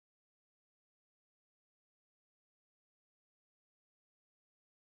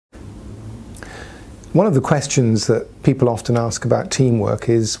One of the questions that people often ask about teamwork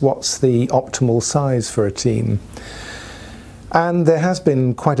is, what's the optimal size for a team? And there has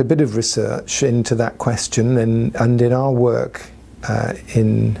been quite a bit of research into that question, and in our work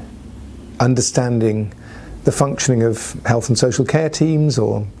in understanding the functioning of health and social care teams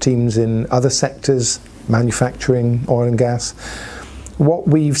or teams in other sectors, manufacturing, oil and gas, what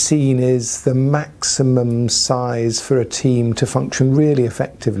we've seen is the maximum size for a team to function really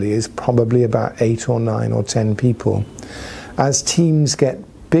effectively is probably about 8 or 9 or 10 people. As teams get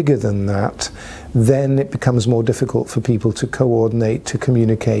bigger than that, then it becomes more difficult for people to coordinate, to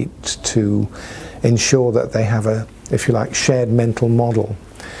communicate, to ensure that they have a, if you like, shared mental model.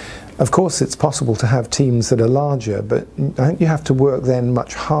 Of course, it's possible to have teams that are larger, but I think you have to work then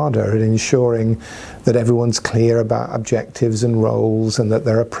much harder at ensuring that everyone's clear about objectives and roles and that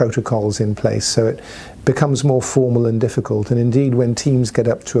there are protocols in place. So it becomes more formal and difficult. And indeed, when teams get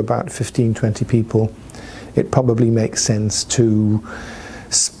up to about 15, 20 people, it probably makes sense to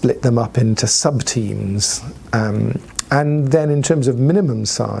split them up into sub-teams. And then in terms of minimum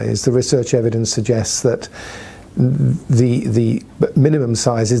size, the research evidence suggests that the minimum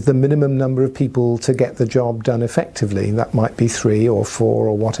size is the minimum number of people to get the job done effectively. That might be 3 or 4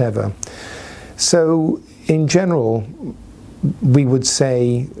 or whatever. So in general, we would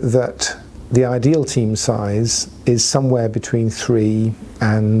say that the ideal team size is somewhere between 3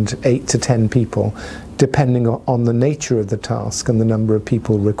 and 8 to 10 people, depending on the nature of the task and the number of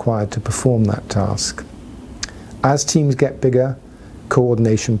people required to perform that task. As teams get bigger,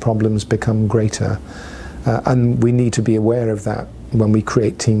 coordination problems become greater. And we need to be aware of that when we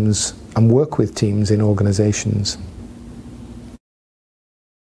create teams and work with teams in organizations.